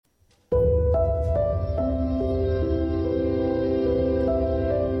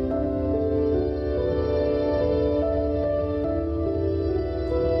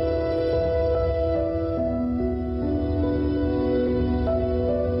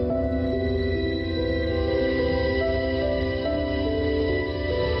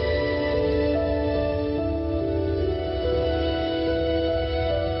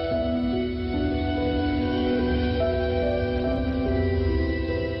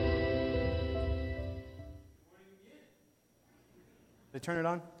Did I turn it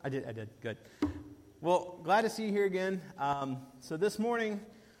on? I did. Good. Well, glad to see you here again. So this morning,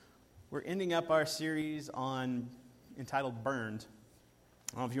 we're ending up our series entitled Burned.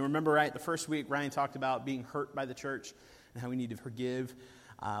 I don't know if you remember right, the first week, Ryan talked about being hurt by the church and how we need to forgive.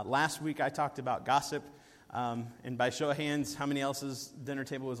 Last week, I talked about gossip. And by show of hands, how many else's dinner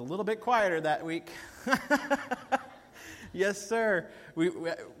table was a little bit quieter that week? Yes, sir. We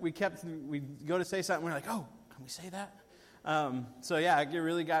go to say something, we're like, oh, can we say that? It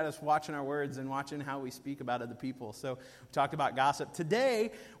really got us watching our words and watching how we speak about other people. So we talked about gossip.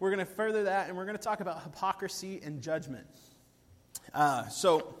 Today, we're going to further that, and we're going to talk about hypocrisy and judgment.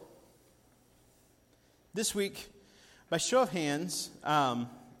 This week, by show of hands, how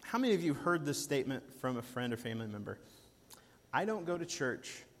many of you heard this statement from a friend or family member? I don't go to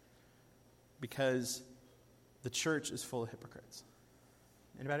church because the church is full of hypocrites.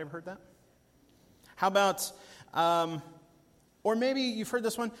 Anybody ever heard that? How about... or maybe you've heard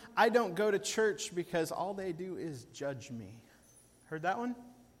this one, I don't go to church because all they do is judge me. Heard that one?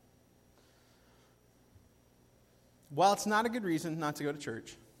 While it's not a good reason not to go to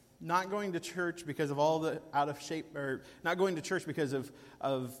church, not going to church because of all the out of shape, or not going to church because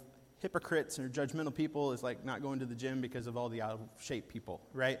of hypocrites or judgmental people is like not going to the gym because of all the out of shape people,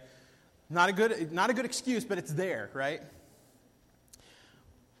 right? Not a good excuse, but it's there, right?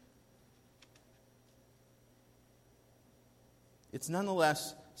 It's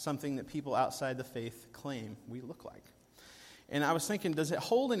nonetheless something that people outside the faith claim we look like. And I was thinking, does it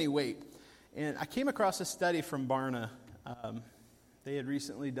hold any weight? And I came across a study from Barna they had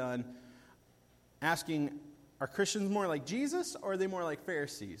recently done asking, are Christians more like Jesus or are they more like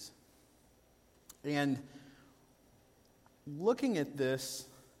Pharisees? And looking at this,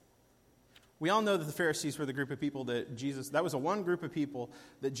 we all know that the Pharisees were the group of people that was a one group of people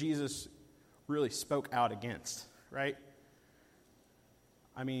that Jesus really spoke out against, right?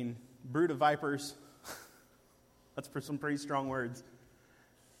 I mean, brood of vipers, that's some pretty strong words.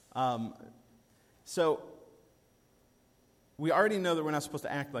 So, we already know that we're not supposed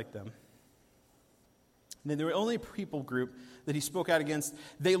to act like them. And then there were only a people group that he spoke out against.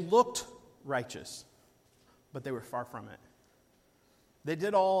 They looked righteous, but they were far from it. They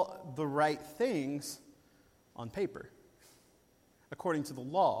did all the right things on paper, according to the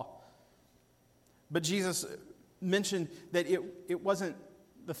law. But Jesus mentioned that it wasn't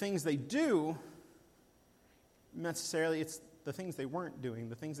the things they do necessarily, it's the things they weren't doing,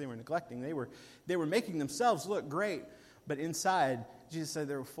 the things they were neglecting. They were making themselves look great, but inside, Jesus said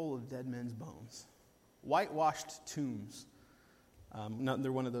they were full of dead men's bones. Whitewashed tombs.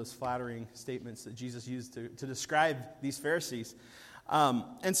 They're one of those flattering statements that Jesus used to describe these Pharisees.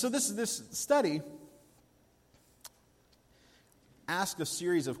 And so this study asked a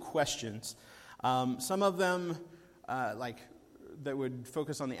series of questions. Some of them, that would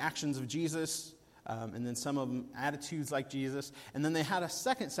focus on the actions of Jesus, and then some of them attitudes like Jesus. And then they had a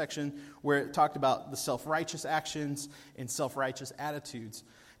second section where it talked about the self-righteous actions and self-righteous attitudes,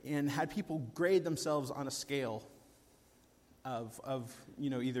 and had people grade themselves on a scale of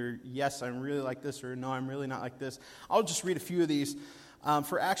either yes, I'm really like this, or no, I'm really not like this. I'll just read a few of these.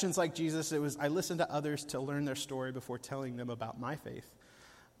 For actions like Jesus, it was, I listened to others to learn their story before telling them about my faith.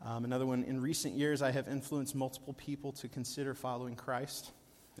 Another one, in recent years, I have influenced multiple people to consider following Christ.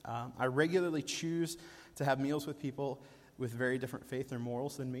 I regularly choose to have meals with people with very different faith or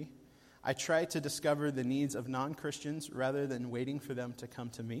morals than me. I try to discover the needs of non-Christians rather than waiting for them to come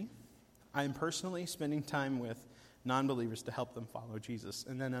to me. I am personally spending time with non-believers to help them follow Jesus.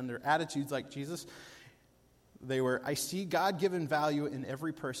 And then under attitudes like Jesus, they were, I see God-given value in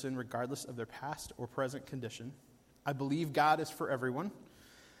every person regardless of their past or present condition. I believe God is for everyone.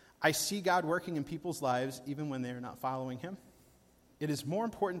 I see God working in people's lives even when they are not following him. It is more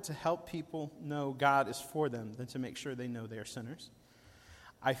important to help people know God is for them than to make sure they know they are sinners.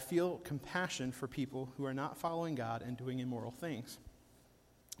 I feel compassion for people who are not following God and doing immoral things.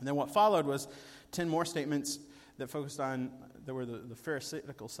 And then what followed was 10 more statements that focused on, that were the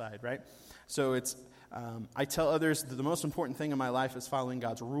pharisaical side, right? So it's, I tell others that the most important thing in my life is following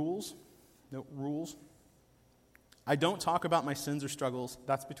God's rules. No rules. I don't talk about my sins or struggles.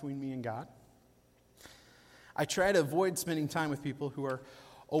 That's between me and God. I try to avoid spending time with people who are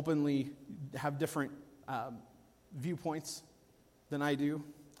openly, have different viewpoints than I do.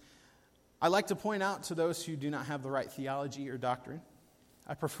 I like to point out to those who do not have the right theology or doctrine.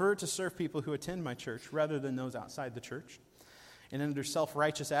 I prefer to serve people who attend my church rather than those outside the church. And under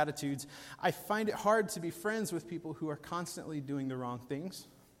self-righteous attitudes, I find it hard to be friends with people who are constantly doing the wrong things.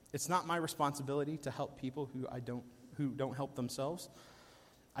 It's not my responsibility to help people who don't help themselves.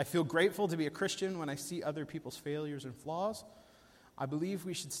 I feel grateful to be a Christian when I see other people's failures and flaws. I believe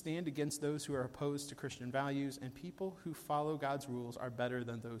we should stand against those who are opposed to Christian values, and people who follow God's rules are better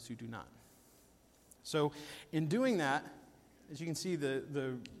than those who do not. So in doing that, as you can see,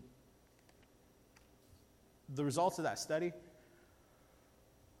 the results of that study,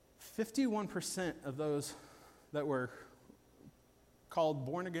 51% of those that were called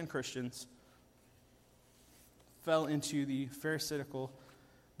born-again Christians fell into the Pharisaical,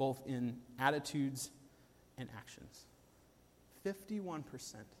 both in attitudes and actions.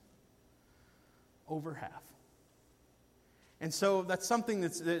 51%. Over half. And so that's something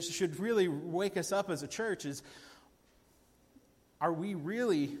that should really wake us up as a church is, are we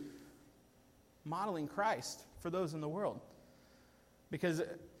really modeling Christ for those in the world? Because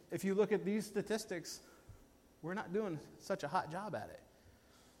if you look at these statistics, we're not doing such a hot job at it.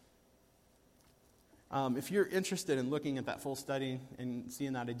 If you're interested in looking at that full study and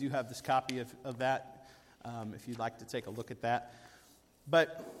seeing that, I do have this copy of that, if you'd like to take a look at that.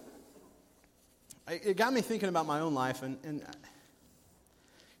 But it got me thinking about my own life, and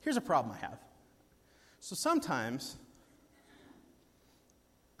here's a problem I have. So sometimes,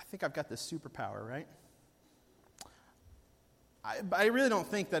 I think I've got this superpower, right? I really don't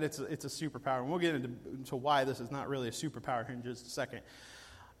think that it's a superpower, and we'll get into why this is not really a superpower here in just a second.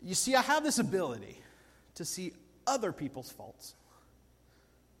 You see, I have this ability to see other people's faults.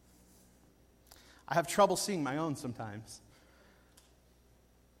 I have trouble seeing my own sometimes.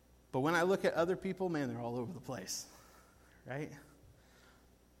 But when I look at other people, man, they're all over the place, right?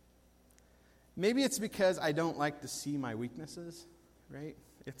 Maybe it's because I don't like to see my weaknesses, right?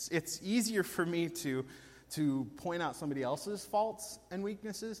 It's easier for me to point out somebody else's faults and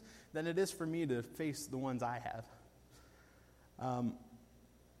weaknesses than it is for me to face the ones I have.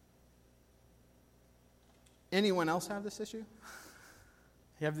 Anyone else have this issue?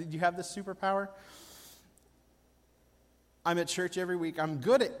 Do you have this superpower? I'm at church every week. I'm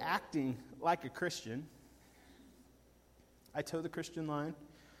good at acting like a Christian. I toe the Christian line.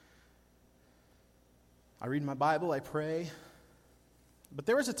 I read my Bible. I pray. But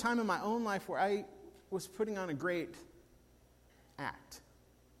there was a time in my own life where I was putting on a great act.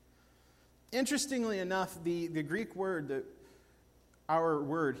 Interestingly enough, the Greek word that our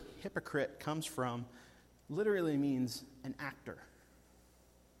word hypocrite comes from literally means an actor.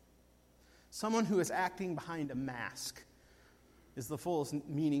 Someone who is acting behind a mask is the fullest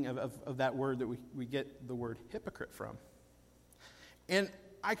meaning of that word that we get the word hypocrite from. And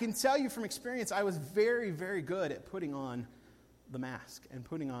I can tell you from experience, I was very, very good at putting on the mask and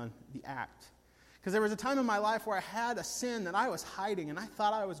putting on the act. Because there was a time in my life where I had a sin that I was hiding, and I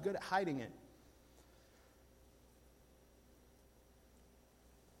thought I was good at hiding it.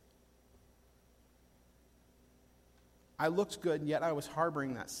 I looked good, yet I was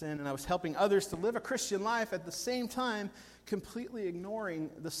harboring that sin, and I was helping others to live a Christian life at the same time, completely ignoring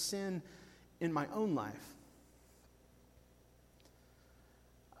the sin in my own life.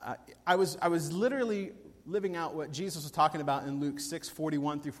 I was literally living out what Jesus was talking about in Luke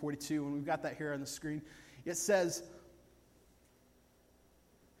 6:41 through 42, and we've got that here on the screen. It says,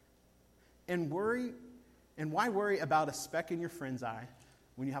 and why worry about a speck in your friend's eye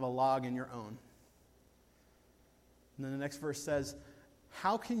when you have a log in your own? And then the next verse says,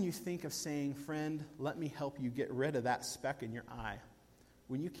 how can you think of saying, friend, let me help you get rid of that speck in your eye,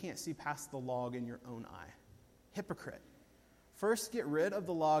 when you can't see past the log in your own eye? Hypocrite. First, get rid of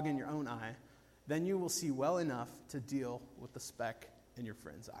the log in your own eye, then you will see well enough to deal with the speck in your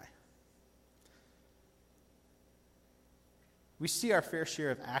friend's eye. We see our fair share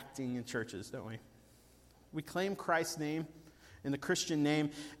of acting in churches, don't we? We claim Christ's name and the Christian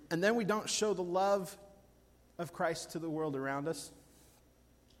name, and then we don't show the love of Christ to the world around us.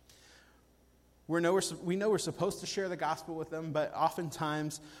 We know we're supposed to share the gospel with them, but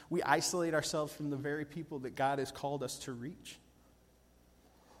oftentimes we isolate ourselves from the very people that God has called us to reach.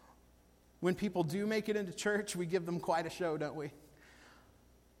 When people do make it into church, we give them quite a show, don't we?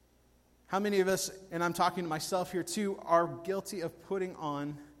 How many of us, and I'm talking to myself here too, are guilty of putting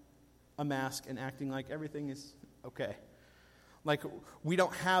on a mask and acting like everything is okay? Like we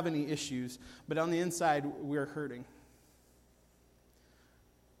don't have any issues, but on the inside, we're hurting.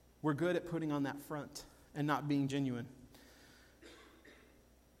 We're good at putting on that front and not being genuine.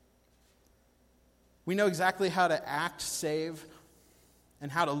 We know exactly how to act saved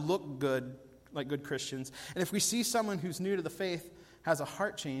and how to look good, like good Christians. And if we see someone who's new to the faith, has a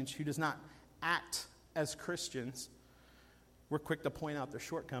heart change, who does not act as Christians, we're quick to point out their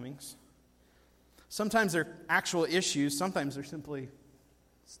shortcomings. Sometimes they're actual issues. Sometimes they're simply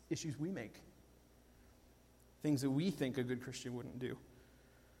issues we make. Things that we think a good Christian wouldn't do.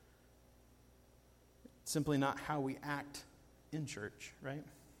 It's simply not how we act in church, right?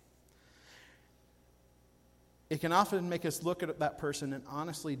 It can often make us look at that person and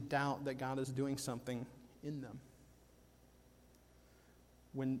honestly doubt that God is doing something in them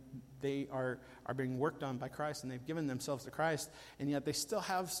when they are being worked on by Christ and they've given themselves to Christ, and yet they still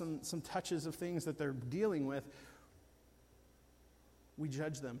have some touches of things that they're dealing with. We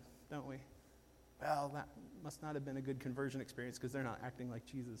judge them, don't we? Well, that must not have been a good conversion experience because they're not acting like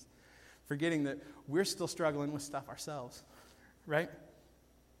Jesus. Forgetting that we're still struggling with stuff ourselves, right?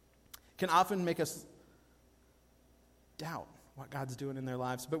 Can often make us doubt what God's doing in their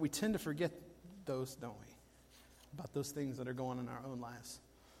lives, but we tend to forget those, don't we? About those things that are going on in our own lives.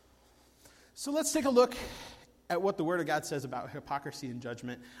 So let's take a look at what the Word of God says about hypocrisy and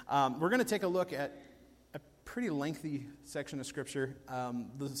judgment. We're going to take a look at a pretty lengthy section of Scripture.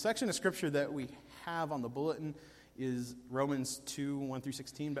 The section of Scripture that we have on the bulletin is Romans 2, 1 through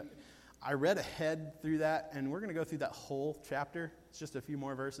 16, but I read ahead through that, and we're going to go through that whole chapter. It's just a few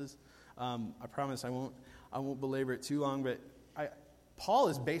more verses. I promise I won't belabor it too long, but Paul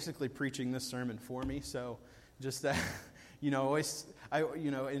is basically preaching this sermon for me, so just always,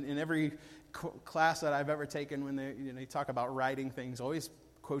 in every class that I've ever taken, when they talk about writing things, always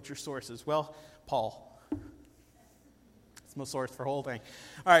quote your sources. Well, Paul, it's my source for the whole thing.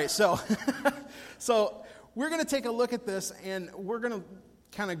 All right, so we're going to take a look at this, and we're going to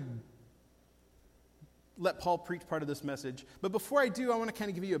kind of let Paul preach part of this message. But before I do, I want to kind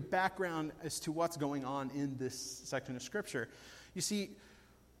of give you a background as to what's going on in this section of Scripture. You see,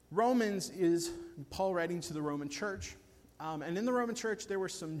 Romans is Paul writing to the Roman church. And in the Roman church, there were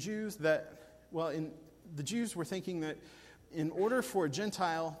some Jews the Jews were thinking that in order for a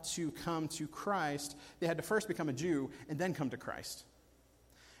Gentile to come to Christ, they had to first become a Jew and then come to Christ.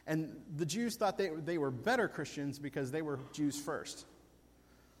 And the Jews thought they were better Christians because they were Jews first.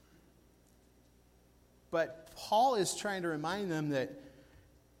 But Paul is trying to remind them that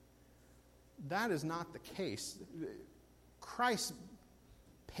that is not the case. Christ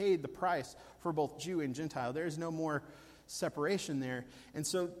paid the price for both Jew and Gentile. There is no more separation there. And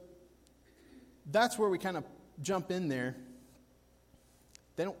so that's where we kind of jump in there.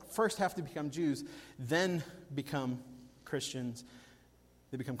 They don't first have to become Jews, then become Christians.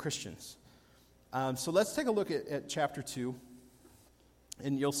 They become Christians. So let's take a look at chapter 2.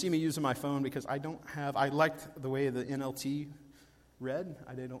 And you'll see me using my phone because I liked the way the NLT read.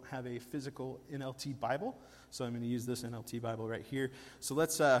 I don't have a physical NLT Bible, so I'm going to use this NLT Bible right here. So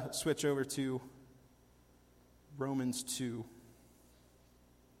let's switch over to Romans 2.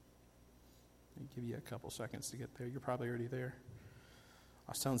 I'll give you a couple seconds to get there. You're probably already there.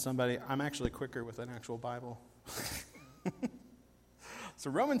 I was telling somebody I'm actually quicker with an actual Bible.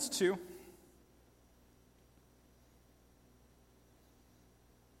 So Romans 2.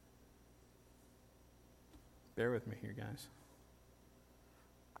 Bear with me here, guys.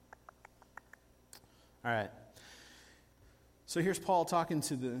 All right. So here's Paul talking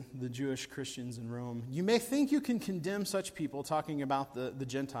to the Jewish Christians in Rome. You may think you can condemn such people, talking about the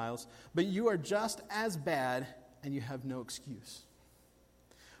Gentiles, but you are just as bad and you have no excuse.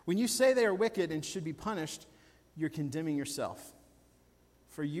 When you say they are wicked and should be punished, you're condemning yourself.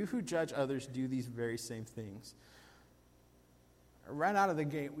 For you who judge others do these very same things. Right out of the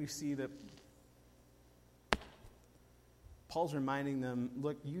gate, we see that Paul's reminding them,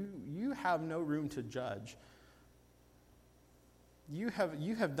 look, you have no room to judge. You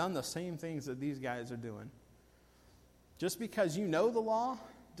have done the same things that these guys are doing. Just because you know the law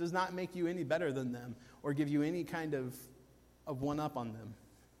does not make you any better than them or give you any kind of one-up on them.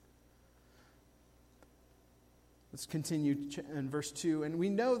 Let's continue in verse 2. And we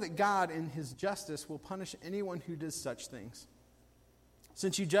know that God in his justice will punish anyone who does such things.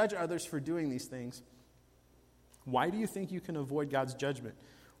 Since you judge others for doing these things, why do you think you can avoid God's judgment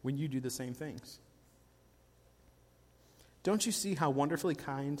when you do the same things? Don't you see how wonderfully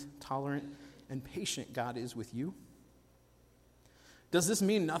kind, tolerant, and patient God is with you? Does this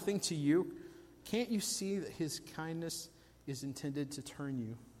mean nothing to you? Can't you see that his kindness is intended to turn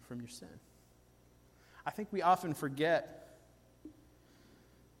you from your sin? I think we often forget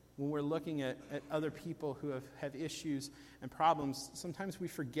when we're looking at other people who have issues and problems. Sometimes we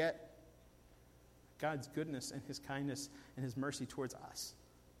forget God's goodness and his kindness and his mercy towards us.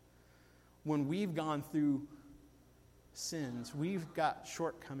 When we've gone through sins, we've got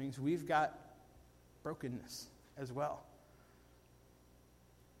shortcomings, we've got brokenness as well.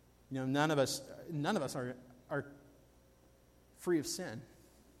 You know, none of us are free of sin.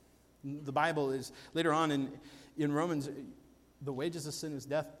 The Bible is, later on in Romans, the wages of sin is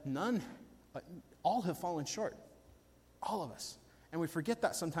death. All have fallen short. All of us. And we forget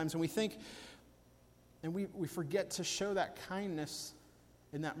that sometimes, and we think, And we forget to show that kindness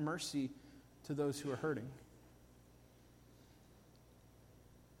and that mercy to those who are hurting.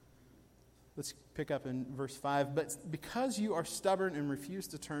 Let's pick up in verse 5. But because you are stubborn and refuse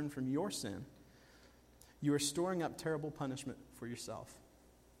to turn from your sin, you are storing up terrible punishment for yourself.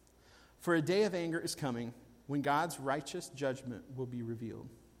 For a day of anger is coming when God's righteous judgment will be revealed.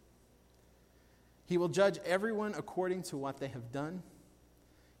 He will judge everyone according to what they have done.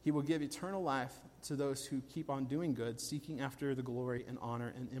 He will give eternal life to those who keep on doing good, seeking after the glory and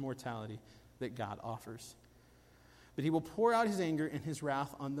honor and immortality that God offers. But he will pour out his anger and his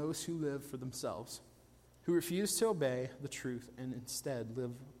wrath on those who live for themselves, who refuse to obey the truth and instead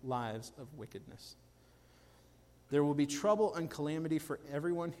live lives of wickedness. There will be trouble and calamity for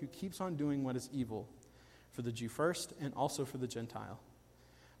everyone who keeps on doing what is evil, for the Jew first and also for the Gentile.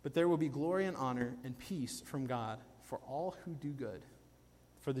 But there will be glory and honor and peace from God for all who do good,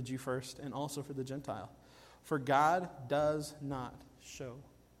 for the Jew first and also for the Gentile. For God does not show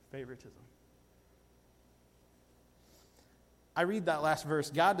favoritism. I read that last verse.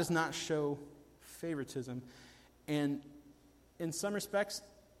 God does not show favoritism. And in some respects,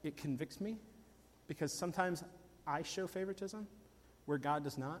 it convicts me because sometimes I show favoritism where God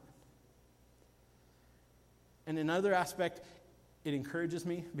does not. And in another aspect, it encourages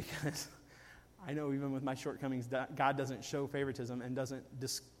me because I know even with my shortcomings, God doesn't show favoritism and doesn't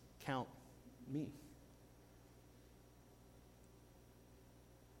discount me.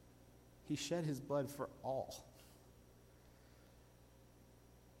 He shed his blood for all.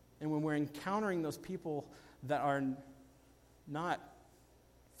 And when we're encountering those people that are not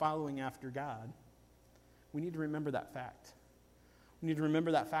following after God, we need to remember that fact. We need to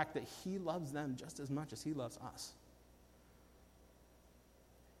remember that fact that he loves them just as much as he loves us.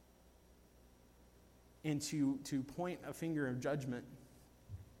 And to point a finger of judgment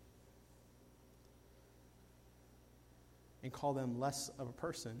and call them less of a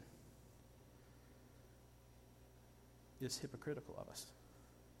person is hypocritical of us.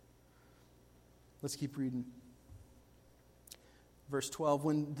 Let's keep reading. Verse 12,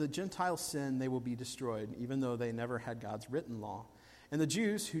 when the Gentiles sin, they will be destroyed, even though they never had God's written law. And the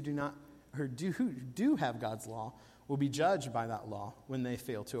Jews who do have God's law will be judged by that law when they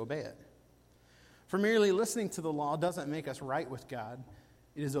fail to obey it. For merely listening to the law doesn't make us right with God.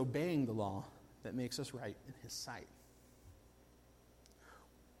 It is obeying the law that makes us right in his sight.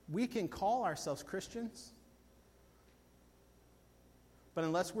 We can call ourselves Christians, but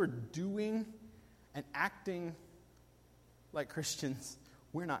unless we're doing and acting like Christians,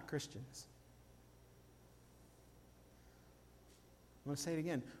 we're not Christians. I'm going to say it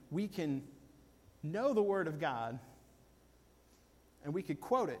again. We can know the Word of God, and we could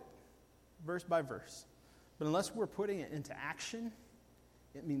quote it verse by verse. But unless we're putting it into action,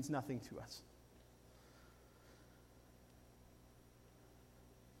 it means nothing to us.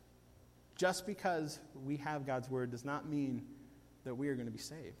 Just because we have God's Word does not mean that we are going to be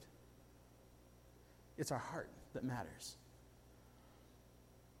saved. It's our heart that matters.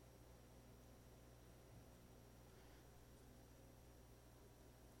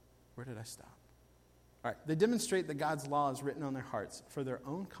 Where did I stop? All right. They demonstrate that God's law is written on their hearts for their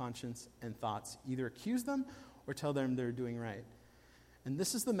own conscience and thoughts, either accuse them or tell them they're doing right. And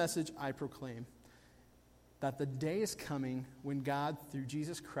this is the message I proclaim, that the day is coming when God, through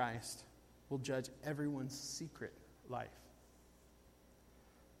Jesus Christ, will judge everyone's secret life.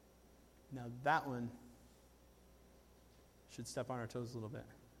 Now that one should step on our toes a little bit.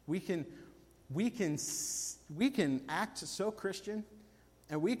 We can act so Christian,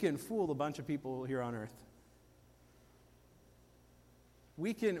 and we can fool a bunch of people here on earth.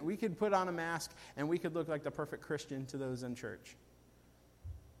 We can put on a mask, and we could look like the perfect Christian to those in church.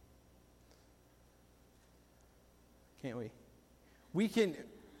 Can't we? We can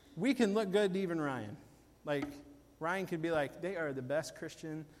look good to even Ryan. Like, Ryan could be like, they are the best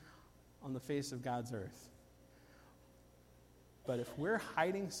Christian on the face of God's earth. But if we're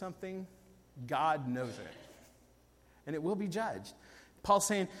hiding something, God knows it. And it will be judged. Paul's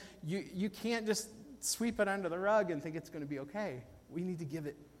saying, you can't just sweep it under the rug and think it's going to be okay. We need to give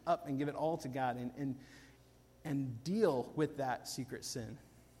it up and give it all to God and deal with that secret sin.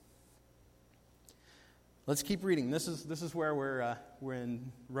 Let's keep reading. This is where we're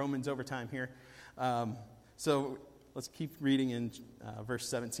in Romans overtime here. So let's keep reading in verse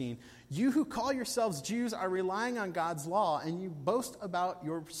 17. You who call yourselves Jews are relying on God's law, and you boast about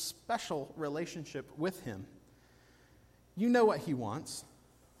your special relationship with him. You know what he wants.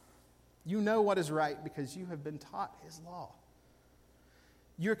 You know what is right because you have been taught his law.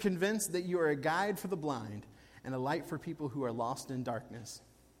 You're convinced that you are a guide for the blind and a light for people who are lost in darkness.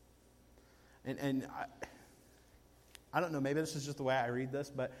 And I don't know, maybe this is just the way I read this,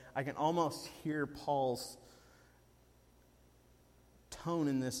 but I can almost hear Paul's tone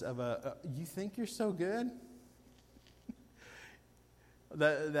in this of you think you're so good?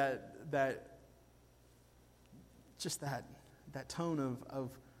 that tone of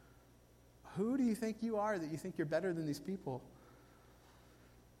who do you think you are that you think you're better than these people?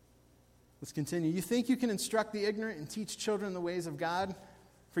 Let's continue. You think you can instruct the ignorant and teach children the ways of God?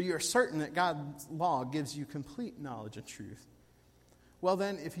 For you are certain that God's law gives you complete knowledge and truth. Well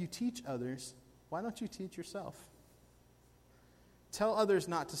then, if you teach others, why don't you teach yourself? Tell others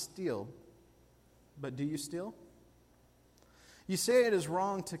not to steal, but do you steal? You say it is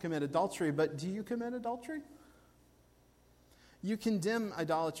wrong to commit adultery, but do you commit adultery? You condemn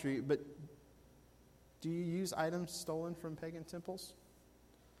idolatry, but do you use items stolen from pagan temples?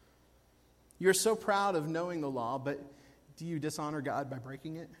 You're so proud of knowing the law, but do you dishonor God by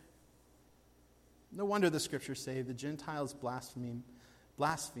breaking it? No wonder the scriptures say the Gentiles blaspheme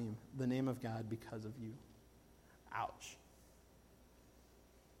the name of God because of you. Ouch.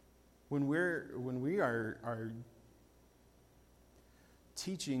 When we are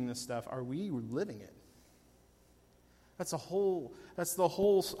teaching this stuff, are we living it? That's the whole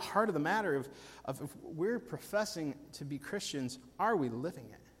heart of the matter of if we're professing to be Christians, are we living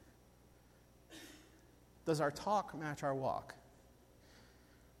it? Does our talk match our walk?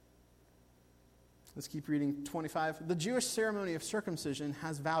 Let's keep reading 25. The Jewish ceremony of circumcision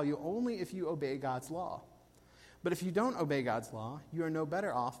has value only if you obey God's law. But if you don't obey God's law, you are no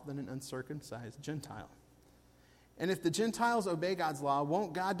better off than an uncircumcised Gentile. And if the Gentiles obey God's law,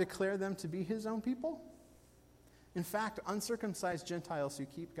 won't God declare them to be his own people? In fact, uncircumcised Gentiles who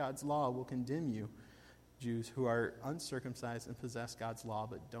keep God's law will condemn you, Jews who are uncircumcised and possess God's law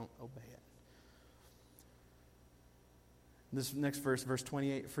but don't obey it. This next verse, verse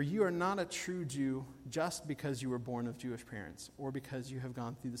 28, for you are not a true Jew just because you were born of Jewish parents or because you have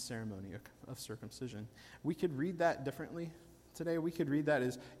gone through the ceremony of circumcision. We could read that differently today. We could read that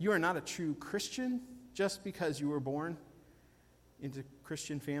as, you are not a true Christian just because you were born into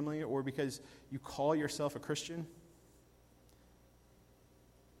Christian family or because you call yourself a Christian.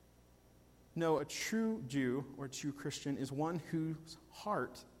 No, a true Jew or true Christian is one whose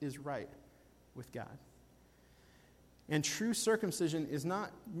heart is right with God. And true circumcision is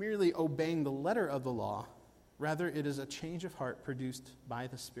not merely obeying the letter of the law. Rather, it is a change of heart produced by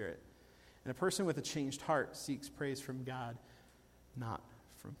the Spirit. And a person with a changed heart seeks praise from God, not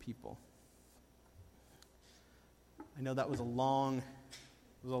from people. I know that was a long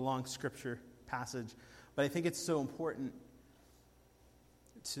scripture passage, but I think it's so important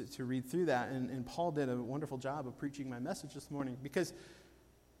to read through that. And Paul did a wonderful job of preaching my message this morning, because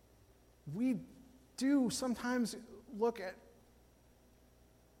we do sometimes look at,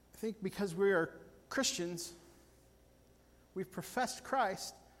 I think because we are Christians, we've professed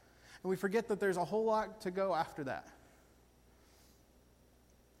Christ, and we forget that there's a whole lot to go after that.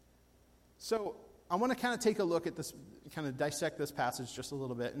 So I want to kind of take a look at this, kind of dissect this passage just a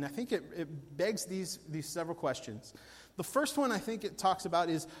little bit, and I think it begs these several questions. The first one I think it talks about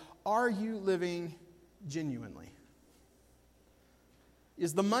is, are you living genuinely?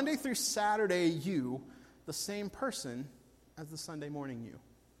 Is the Monday through Saturday you the same person as the Sunday morning you?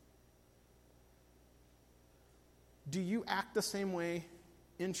 Do you act the same way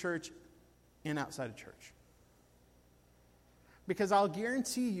in church and outside of church? Because I'll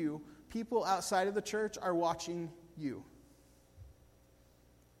guarantee you, people outside of the church are watching you.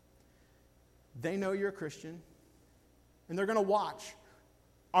 They know you're a Christian, and they're going to watch.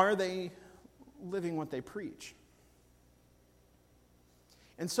 Are they living what they preach?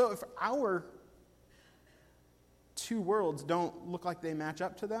 And so if our two worlds don't look like they match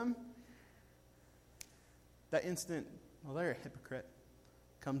up to them, that instant, well, they're a hypocrite,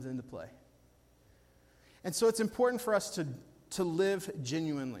 comes into play. And so it's important for us to live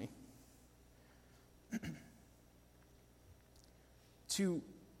genuinely. To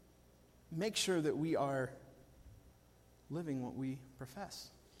make sure that we are living what we profess.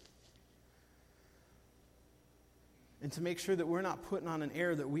 And to make sure that we're not putting on an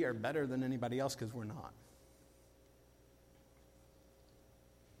air that we are better than anybody else, because we're not.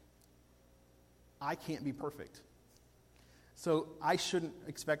 I can't be perfect. So I shouldn't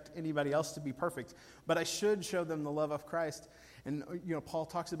expect anybody else to be perfect. But I should show them the love of Christ. And Paul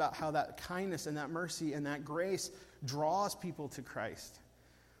talks about how that kindness and that mercy and that grace draws people to Christ.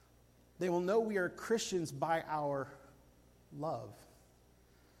 They will know we are Christians by our love.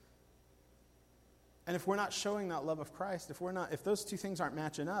 And if we're not showing that love of Christ, if those two things aren't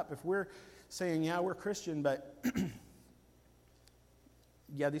matching up, if we're saying, yeah, we're Christian, but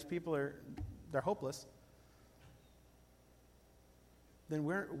yeah, these people they're hopeless, then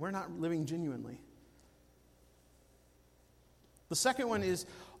we're not living genuinely. The second one is,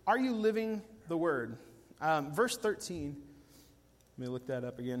 are you living the word? Verse 13, let me look that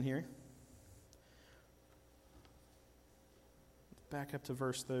up again here. Back up to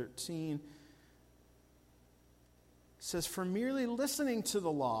verse 13. It says, for merely listening to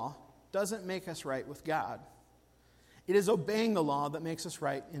the law doesn't make us right with God. It is obeying the law that makes us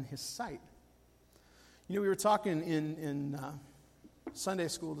right in his sight. You know, we were talking in Sunday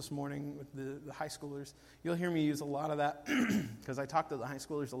school this morning with the high schoolers. You'll hear me use a lot of that because I talk to the high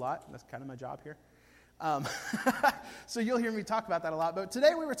schoolers a lot. That's kind of my job here. So you'll hear me talk about that a lot. But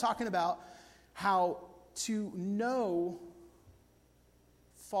today we were talking about how to know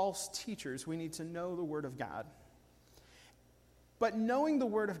false teachers, we need to know the Word of God. But knowing the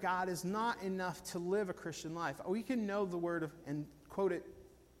Word of God is not enough to live a Christian life. We can know the Word and quote it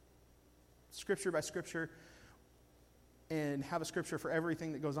scripture by scripture and have a scripture for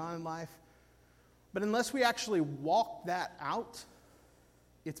everything that goes on in life. But unless we actually walk that out,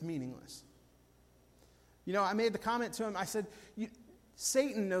 it's meaningless. You know, I made the comment to him, I said,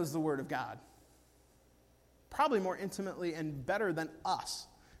 Satan knows the Word of God. Probably more intimately and better than us,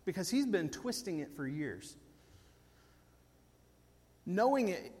 because he's been twisting it for years. Knowing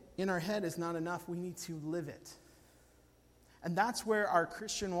it in our head is not enough. We need to live it. And that's where our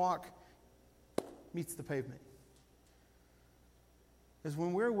Christian walk meets the pavement. Is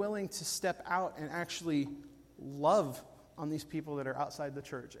when we're willing to step out and actually love on these people that are outside the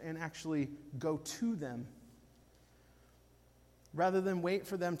church and actually go to them rather than wait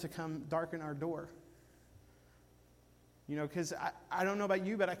for them to come darken our door. You know, because I don't know about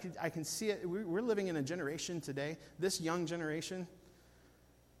you, but I can see it. We're living in a generation today, this young generation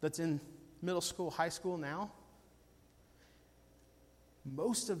that's in middle school, high school now.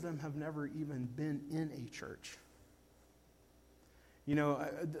 Most of them have never even been in a church. You know,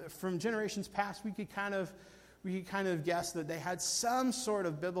 from generations past, we could kind of guess that they had some sort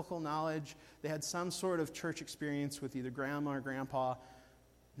of biblical knowledge. They had some sort of church experience with either grandma or grandpa.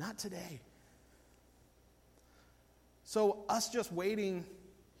 Not today. So us just waiting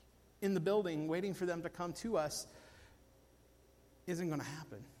in the building, waiting for them to come to us, isn't going to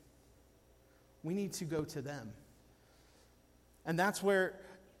happen. We need to go to them. And that's where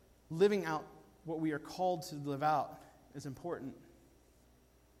living out what we are called to live out is important.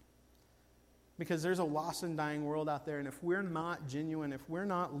 Because there's a lost and dying world out there, and if we're not genuine, if we're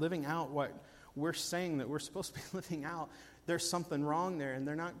not living out what we're saying that we're supposed to be living out, there's something wrong there, and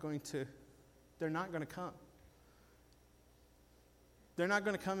they're not going to come. They're not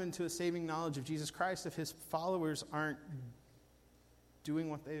going to come into a saving knowledge of Jesus Christ if his followers aren't doing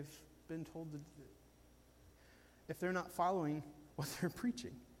what they've been told to do. If they're not following what they're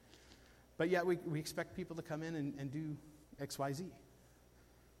preaching. But yet we expect people to come in and do X, Y, Z.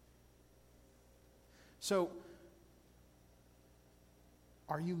 So,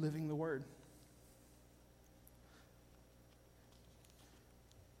 are you living the Word?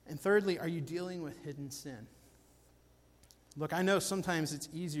 And thirdly, are you dealing with hidden sin? Look, I know sometimes it's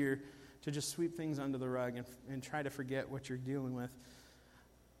easier to just sweep things under the rug and try to forget what you're dealing with.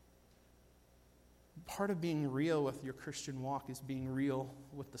 Part of being real with your Christian walk is being real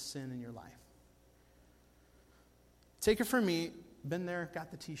with the sin in your life. Take it from me, been there,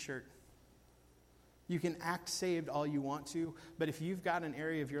 got the t-shirt. You can act saved all you want to, but if you've got an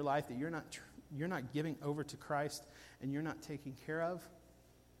area of your life that you're not giving over to Christ and you're not taking care of,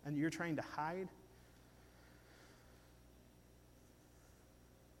 and you're trying to hide,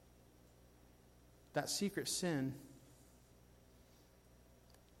 that secret sin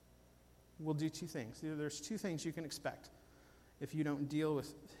will do two things. There's two things you can expect if you don't deal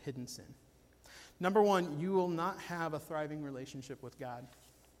with hidden sin. Number one, you will not have a thriving relationship with God.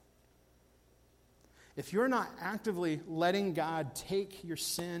 If you're not actively letting God take your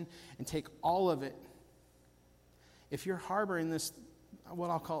sin and take all of it, if you're harboring this, what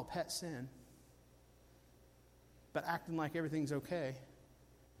I'll call a pet sin, but acting like everything's okay,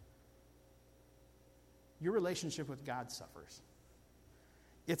 your relationship with God suffers.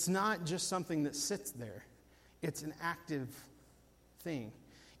 It's not just something that sits there. It's an active thing.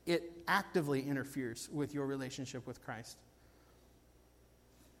 It actively interferes with your relationship with Christ.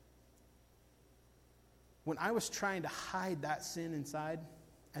 When I was trying to hide that sin inside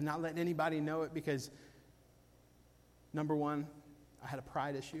and not let anybody know it because, number one, I had a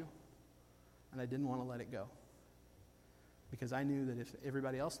pride issue and I didn't want to let it go. Because I knew that if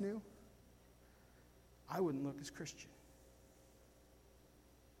everybody else knew, I wouldn't look as Christian.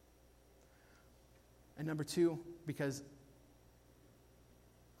 And number two, because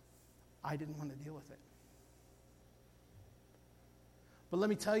I didn't want to deal with it. But let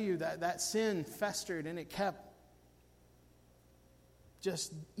me tell you that sin festered and it kept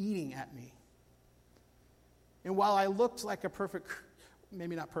just eating at me. And while I looked like a perfect,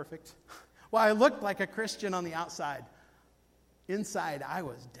 maybe not perfect, while I looked like a Christian on the outside, inside I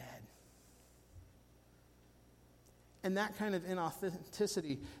was dead. And that kind of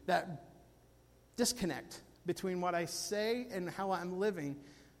inauthenticity, that disconnect between what I say and how I'm living,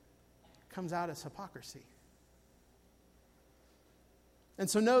 comes out as hypocrisy. And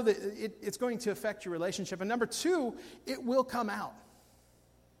so know that it's going to affect your relationship. And number two, it will come out.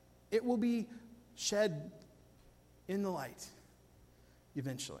 It will be shed in the light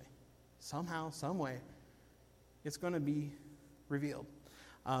eventually. Somehow, some way, it's going to be revealed.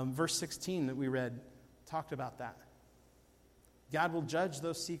 Verse 16 that we read talked about that. God will judge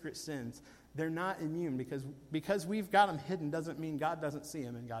those secret sins. They're not immune because we've got them hidden doesn't mean God doesn't see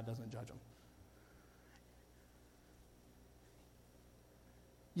them and God doesn't judge them.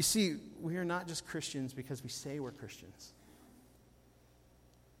 You see, we are not just Christians because we say we're Christians.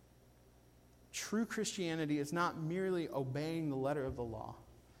 True Christianity is not merely obeying the letter of the law.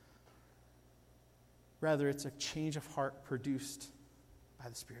 Rather, it's a change of heart produced by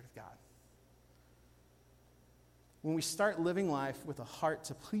the Spirit of God. When we start living life with a heart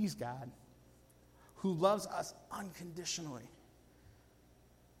to please God, who loves us unconditionally,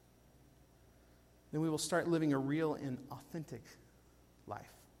 then we will start living a real and authentic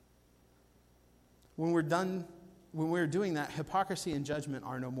life. When we're doing that, hypocrisy and judgment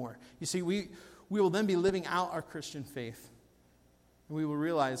are no more. You see, we will then be living out our Christian faith, and we will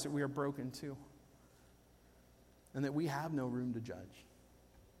realize that we are broken too, and that we have no room to judge.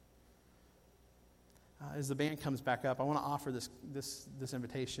 As the band comes back up, I want to offer this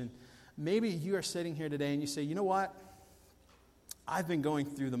invitation. Maybe you are sitting here today and you say, you know what? I've been going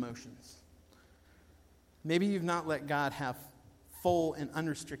through the motions. Maybe you've not let God have full and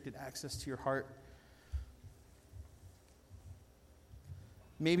unrestricted access to your heart.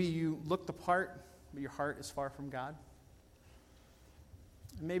 Maybe you look the part, but your heart is far from God.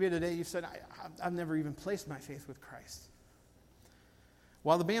 Maybe today you said, I've never even placed my faith with Christ.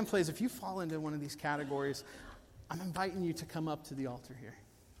 While the band plays, if you fall into one of these categories, I'm inviting you to come up to the altar here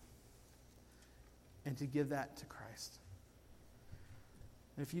and to give that to Christ.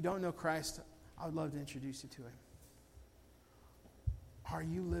 And if you don't know Christ, I would love to introduce you to him. Are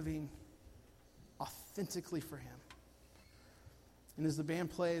you living authentically for him? And as the band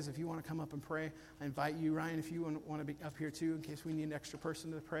plays, if you want to come up and pray, I invite you, Ryan, if you want to be up here too, in case we need an extra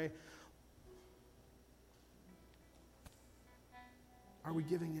person to pray. Are we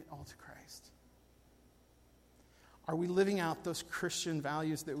giving it all to Christ? Are we living out those Christian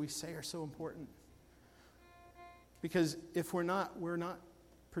values that we say are so important? Because if we're not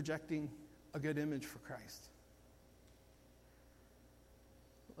projecting a good image for Christ.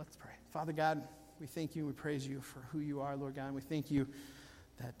 Let's pray. Father God, we thank you and we praise you for who you are, Lord God. And we thank you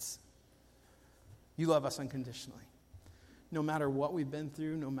that you love us unconditionally. No matter what we've been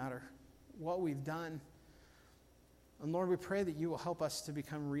through, no matter what we've done. And Lord, we pray that you will help us to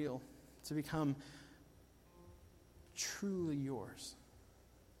become real, to become truly yours.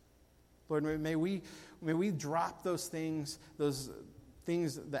 Lord, may we drop those things,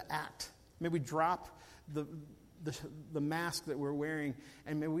 that act. May we drop the mask that we're wearing,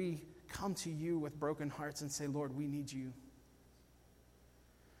 and may we come to you with broken hearts and say, Lord, we need you.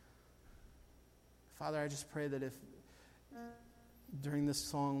 Father, I just pray that if during this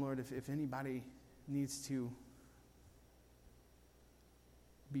song, Lord, if anybody needs to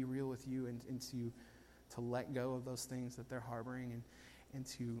be real with you and to let go of those things that they're harboring and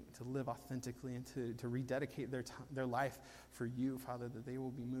to live authentically and to rededicate their life for you, Father, that they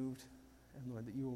will be moved, and Lord, that you will